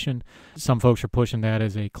regulation. Some folks are pushing that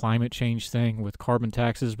as a climate change thing with carbon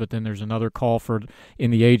taxes, but then there's another call for,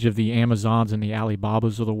 in the age of the Amazons and the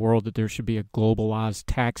Alibabas of the world, that there should be a globalized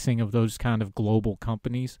taxing of those kind of global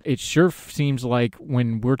companies. It sure seems like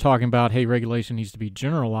when we're talking about, hey, regulation needs to be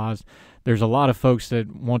generalized, there's a lot of folks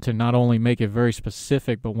that want to not only make it very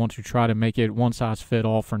specific, but want to try to make it one size fit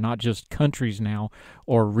all for not just countries now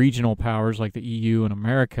or regional powers like the EU and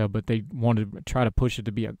America, but they want to try to push it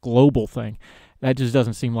to be a global thing. That just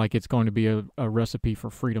doesn't seem like it's going to be a recipe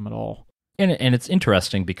for freedom at all. And it's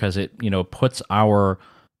interesting because it puts our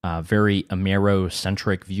very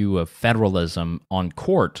Amero-centric view of federalism on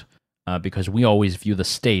court, because we always view the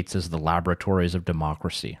states as the laboratories of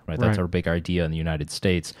democracy, right? That's our big idea in the United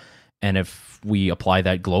States. And if we apply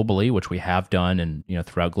that globally, which we have done, and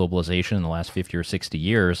throughout globalization in the last 50 or 60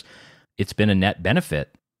 years, it's been a net benefit,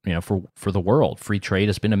 for the world. Free trade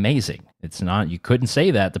has been amazing. It's not, you couldn't say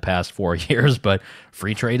that the past 4 years, but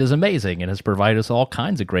free trade is amazing and has provided us all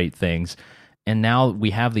kinds of great things. And now we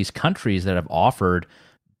have these countries that have offered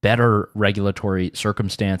better regulatory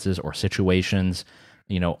circumstances or situations.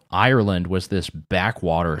 Ireland was this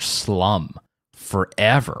backwater slum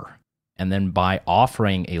forever. And then by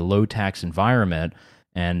offering a low-tax environment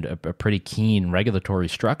and a pretty keen regulatory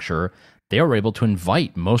structure, they were able to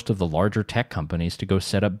invite most of the larger tech companies to go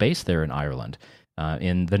set up base there in Ireland.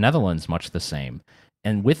 In the Netherlands, much the same.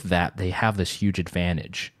 And with that, they have this huge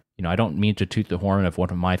advantage. I don't mean to toot the horn of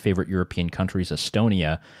one of my favorite European countries,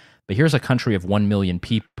 Estonia, but here's a country of 1 million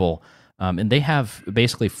people, and they have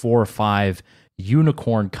basically 4 or 5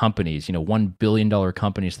 unicorn companies, $1 billion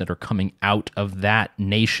companies that are coming out of that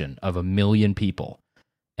nation of 1 million people.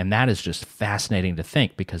 And that is just fascinating to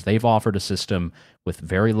think, because they've offered a system with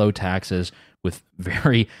very low taxes, with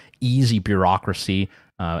very easy bureaucracy.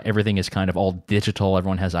 Everything is kind of all digital.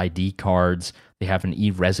 Everyone has ID cards. They have an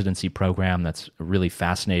e-residency program that's really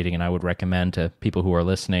fascinating, and I would recommend to people who are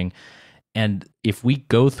listening. And if we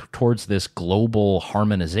go towards this global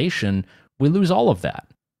harmonization, we lose all of that.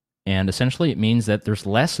 And essentially, it means that there's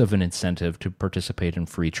less of an incentive to participate in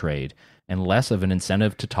free trade and less of an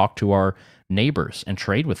incentive to talk to our neighbors and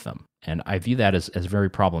trade with them. And I view that as very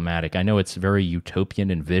problematic. I know it's very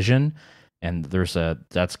utopian in vision, And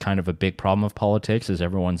that's kind of a big problem of politics, is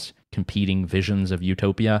everyone's competing visions of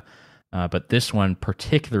utopia. But this one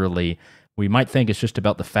particularly, we might think it's just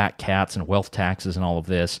about the fat cats and wealth taxes and all of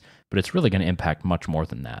this, but it's really going to impact much more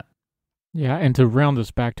than that. Yeah, and to round us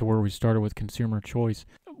back to where we started with consumer choice,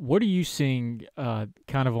 what are you seeing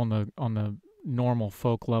kind of on the normal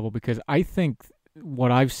folk level? Because I think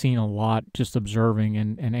what I've seen a lot, just observing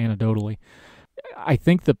and anecdotally, I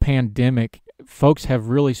think the pandemic, folks have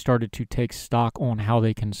really started to take stock on how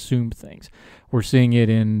they consume things. We're seeing it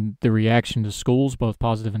in the reaction to schools, both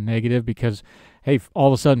positive and negative, because, hey, all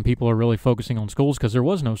of a sudden people are really focusing on schools because there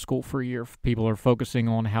was no school for a year. People are focusing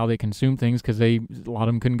on how they consume things because a lot of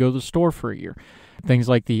them couldn't go to the store for a year. Things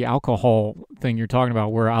like the alcohol thing you're talking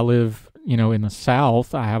about, where I live, in the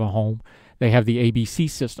South, I have a home. They have the ABC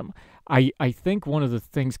system. I think one of the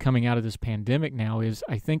things coming out of this pandemic now is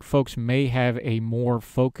I think folks may have a more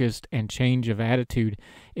focused and change of attitude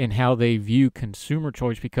in how they view consumer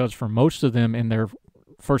choice, because for most of them in their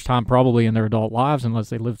first time probably in their adult lives, unless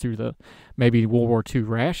they lived through the maybe World War II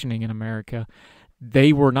rationing in America,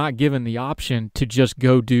 they were not given the option to just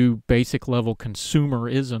go do basic level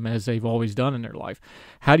consumerism as they've always done in their life.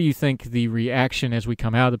 How do you think the reaction as we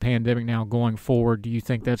come out of the pandemic now going forward, do you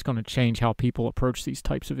think that's going to change how people approach these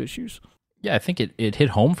types of issues? Yeah, I think it hit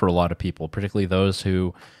home for a lot of people, particularly those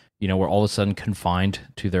who, were all of a sudden confined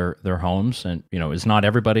to their homes. And, it's not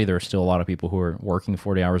everybody. There are still a lot of people who are working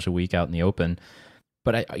 40 hours a week out in the open.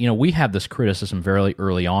 But, we had this criticism very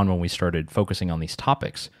early on when we started focusing on these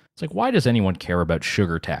topics. It's like, why does anyone care about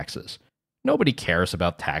sugar taxes? Nobody cares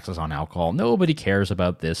about taxes on alcohol. Nobody cares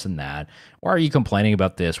about this and that. Why are you complaining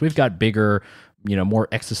about this? We've got bigger, more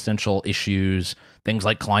existential issues, things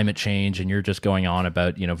like climate change, and you're just going on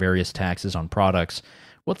about, various taxes on products.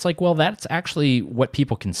 Well, it's like, well, that's actually what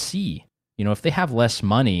people can see. If they have less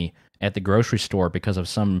money at the grocery store because of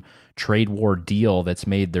some trade war deal that's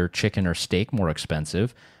made their chicken or steak more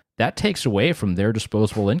expensive, that takes away from their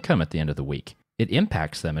disposable income at the end of the week. It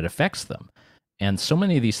impacts them. It affects them. And so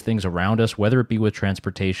many of these things around us, whether it be with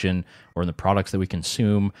transportation or in the products that we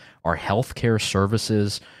consume, our healthcare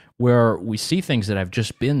services, where we see things that have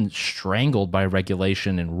just been strangled by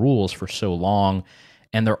regulation and rules for so long.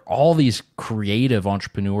 And there are all these creative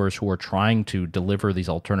entrepreneurs who are trying to deliver these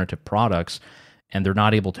alternative products, and they're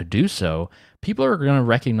not able to do so. People are going to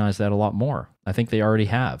recognize that a lot more. I think they already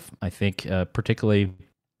have. I think particularly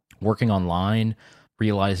working online,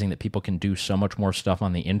 realizing that people can do so much more stuff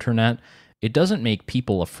on the internet, it doesn't make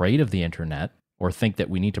people afraid of the internet or think that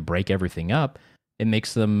we need to break everything up. It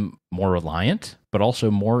makes them more reliant, but also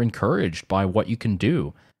more encouraged by what you can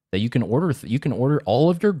do. That you can order all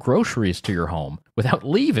of your groceries to your home without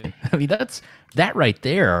leaving. I mean, that right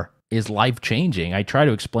there is life changing. I try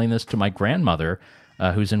to explain this to my grandmother,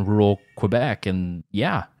 who's in rural Quebec, and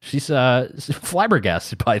yeah, she's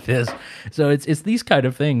flabbergasted by this. So it's these kind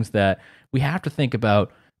of things that we have to think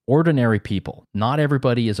about. Ordinary people. Not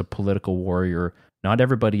everybody is a political warrior. Not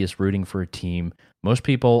everybody is rooting for a team. Most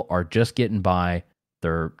people are just getting by.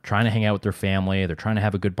 They're trying to hang out with their family. They're trying to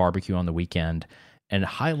have a good barbecue on the weekend. And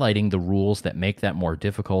highlighting the rules that make that more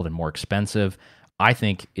difficult and more expensive, I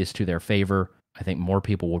think, is to their favor. I think more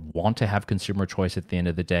people would want to have consumer choice at the end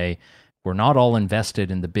of the day. We're not all invested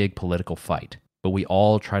in the big political fight, but we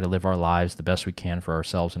all try to live our lives the best we can for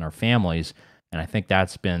ourselves and our families. And I think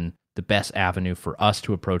that's been the best avenue for us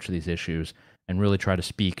to approach these issues and really try to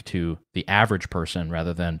speak to the average person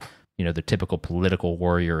rather than, the typical political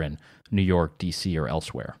warrior in New York, D.C., or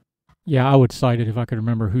elsewhere. Yeah, I would cite it if I could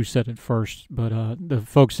remember who said it first, but the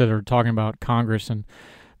folks that are talking about Congress and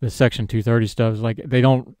the Section 230 stuff is like I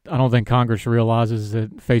don't think Congress realizes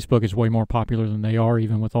that Facebook is way more popular than they are,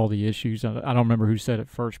 even with all the issues. I don't remember who said it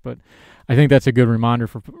first, but I think that's a good reminder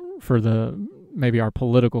for the maybe our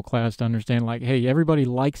political class to understand, like, hey, everybody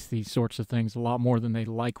likes these sorts of things a lot more than they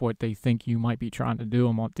like what they think you might be trying to do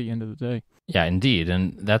them at the end of the day. Yeah, indeed.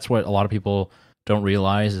 And that's what a lot of people don't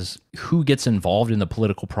realize is who gets involved in the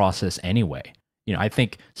political process anyway. I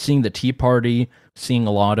think seeing the Tea Party, seeing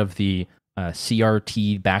a lot of the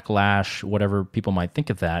CRT backlash, whatever people might think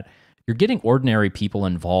of that, you're getting ordinary people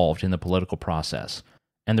involved in the political process.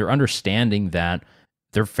 And they're understanding that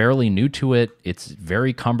they're fairly new to it. It's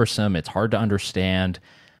very cumbersome. It's hard to understand.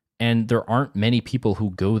 And there aren't many people who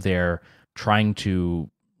go there trying to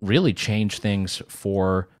really change things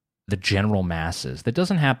for the general masses. That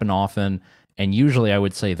doesn't happen often. And usually I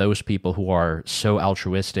would say those people who are so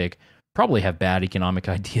altruistic probably have bad economic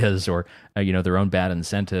ideas or, their own bad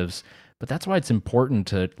incentives. But that's why it's important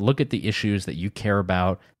to look at the issues that you care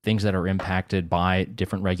about, things that are impacted by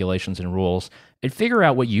different regulations and rules, and figure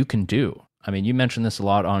out what you can do. I mean, you mentioned this a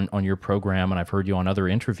lot on your program, and I've heard you on other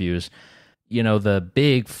interviews. the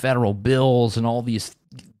big federal bills and all these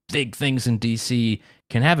big things in DC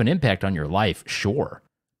can have an impact on your life, sure.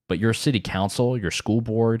 But your city council, your school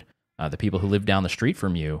board, the people who live down the street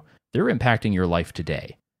from you, they're impacting your life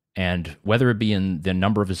today. And whether it be in the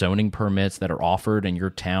number of zoning permits that are offered in your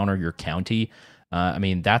town or your county,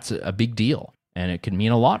 that's a big deal. And it can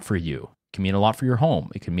mean a lot for you. It can mean a lot for your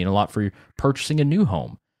home. It can mean a lot for purchasing a new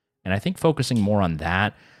home. And I think focusing more on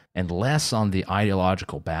that and less on the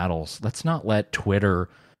ideological battles, let's not let Twitter,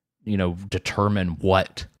 determine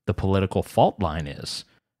what the political fault line is.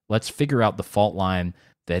 Let's figure out the fault line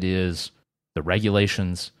that is the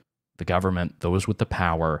regulations, the government, those with the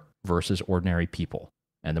power versus ordinary people.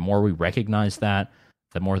 And the more we recognize that,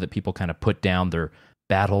 the more that people kind of put down their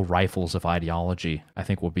battle rifles of ideology, I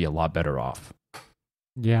think we'll be a lot better off.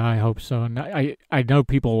 Yeah, I hope so. And I know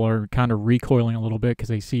people are kind of recoiling a little bit because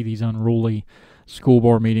they see these unruly school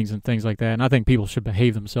board meetings and things like that. And I think people should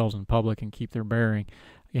behave themselves in public and keep their bearing.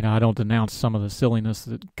 I don't denounce some of the silliness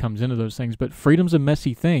that comes into those things, but freedom's a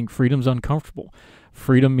messy thing. Freedom's uncomfortable.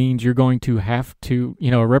 Freedom means you're going to have to,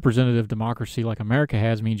 a representative democracy like America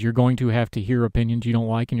has means you're going to have to hear opinions you don't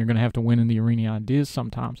like, and you're going to have to win in the arena of ideas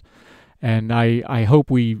sometimes. And I hope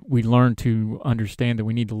we learn to understand that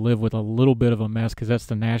we need to live with a little bit of a mess, because that's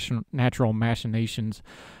the natural machinations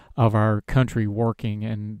of our country working,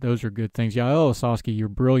 and those are good things. Yael Ossowski, you're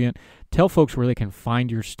brilliant. Tell folks where they can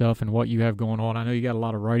find your stuff and what you have going on. I know you got a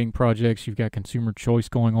lot of writing projects, you've got consumer choice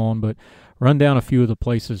going on, but run down a few of the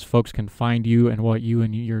places folks can find you and what you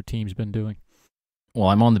and your team's been doing. Well,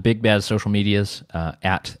 I'm on the big bad social medias,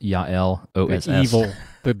 at Yael Ossowski.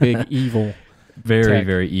 The big evil. Very, tech.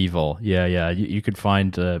 very evil. Yeah. You could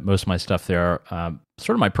find most of my stuff there.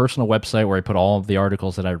 Sort of my personal website where I put all of the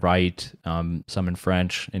articles that I write, some in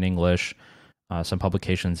French, in English, some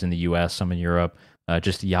publications in the US, some in Europe,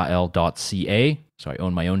 just yael.ca. So I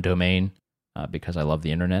own my own domain because I love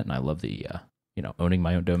the internet and I love the, owning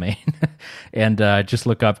my own domain. And just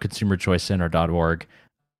look up consumerchoicecenter.org.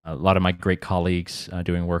 A lot of my great colleagues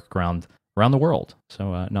doing work around the world.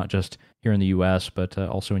 So not just here in the US, but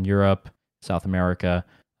also in Europe, South America,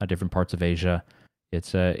 different parts of Asia.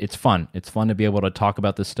 It's fun. It's fun to be able to talk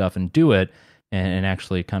about this stuff and do it and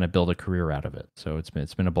actually kind of build a career out of it. So it's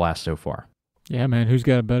been a blast so far. Yeah, man. Who's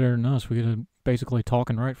got it better than us? We get to basically talk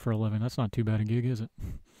and write for a living. That's not too bad a gig, is it?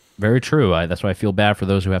 Very true. That's why I feel bad for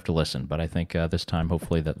those who have to listen. But I think this time,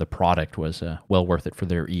 hopefully, that the product was well worth it for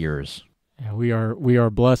their ears. Yeah, we are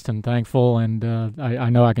blessed and thankful, and I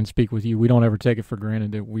know I can speak with you. We don't ever take it for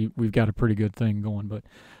granted that we've got a pretty good thing going, but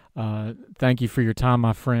thank you for your time,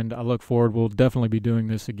 my friend. I look forward. We'll definitely be doing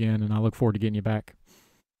this again, and I look forward to getting you back.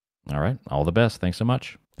 All right. All the best. Thanks so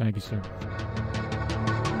much. Thank you, sir.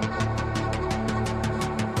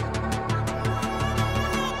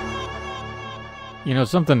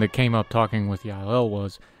 Something that came up talking with Yael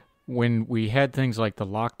was when we had things like the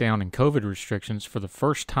lockdown and COVID restrictions, for the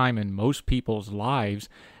first time in most people's lives,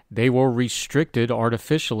 they were restricted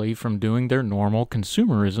artificially from doing their normal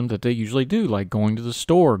consumerism that they usually do, like going to the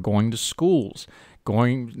store, going to schools,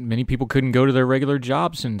 many people couldn't go to their regular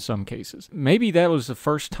jobs in some cases. Maybe that was the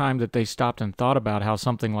first time that they stopped and thought about how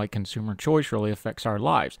something like consumer choice really affects our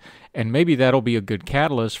lives. And maybe that'll be a good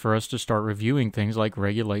catalyst for us to start reviewing things like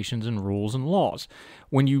regulations and rules and laws.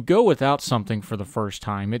 When you go without something for the first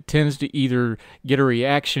time, it tends to either get a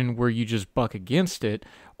reaction where you just buck against it,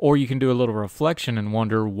 or you can do a little reflection and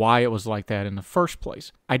wonder why it was like that in the first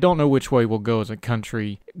place. I don't know which way we'll go as a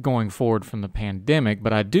country going forward from the pandemic,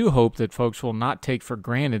 but I do hope that folks will not take for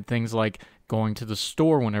granted things like going to the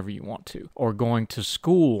store whenever you want to, or going to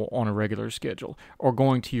school on a regular schedule, or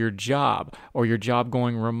going to your job, or your job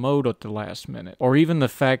going remote at the last minute, or even the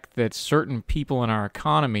fact that certain people in our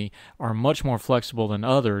economy are much more flexible than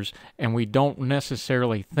others, and we don't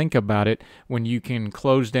necessarily think about it when you can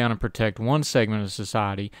close down and protect one segment of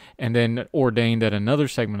society and then ordain that another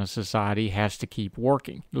segment of society has to keep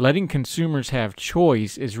working. Letting consumers have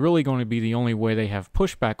choice is really going to be the only way they have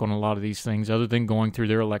pushback on a lot of these things, other than going through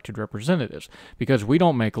their elected representatives. Because we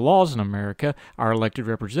don't make laws in America, our elected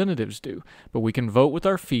representatives do. But we can vote with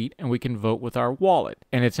our feet and we can vote with our wallet.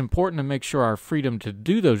 And it's important to make sure our freedom to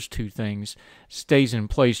do those two things stays in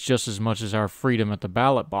place just as much as our freedom at the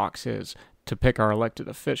ballot box is to pick our elected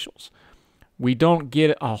officials. We don't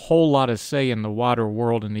get a whole lot of say in the wider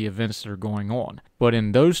world and the events that are going on. But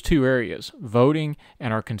in those two areas, voting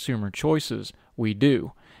and our consumer choices, we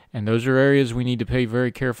do. And those are areas we need to pay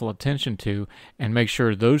very careful attention to and make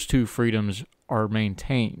sure those two freedoms are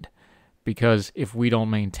maintained. Because if we don't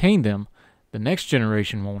maintain them, the next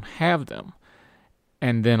generation won't have them.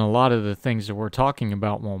 And then a lot of the things that we're talking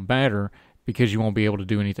about won't matter because you won't be able to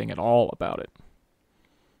do anything at all about it.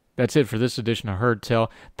 That's it for this edition of Heard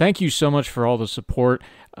Tell. Thank you so much for all the support.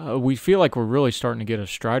 We feel like we're really starting to get a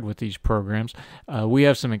stride with these programs. We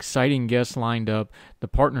have some exciting guests lined up. The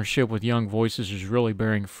partnership with Young Voices is really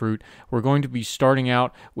bearing fruit. We're going to be starting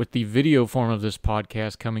out with the video form of this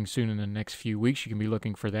podcast coming soon in the next few weeks. You can be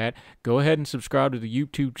looking for that. Go ahead and subscribe to the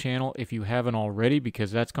YouTube channel if you haven't already,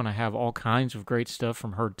 because that's going to have all kinds of great stuff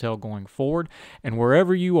from Heard Tell going forward. And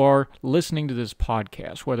wherever you are listening to this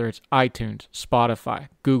podcast, whether it's iTunes, Spotify,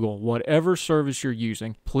 Google, whatever service you're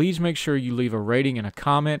using, please make sure you leave a rating and a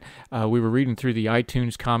comment. We were reading through the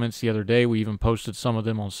iTunes comments the other day. We even posted some of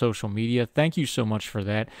them on social media. Thank you so much for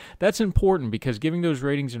that. That's important because giving those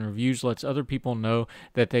ratings and reviews lets other people know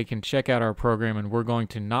that they can check out our program, and we're going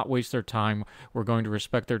to not waste their time. We're going to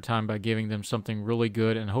respect their time by giving them something really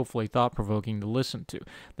good and hopefully thought-provoking to listen to.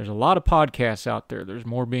 There's a lot of podcasts out there. There's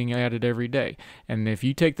more being added every day. And if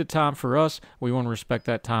you take the time for us, we want to respect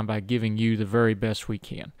that time by giving you the very best we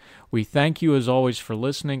can. We thank you as always for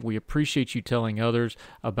listening. We appreciate you telling others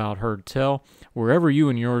about Heard Tell. Wherever you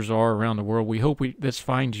and yours are around the world, we hope this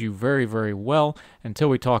finds you very, very well. Until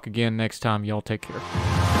we talk again next time, y'all take care.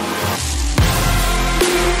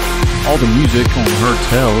 All the music on Heard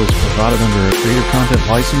Tell is provided under a Creative Content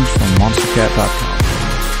license from monstercat.com.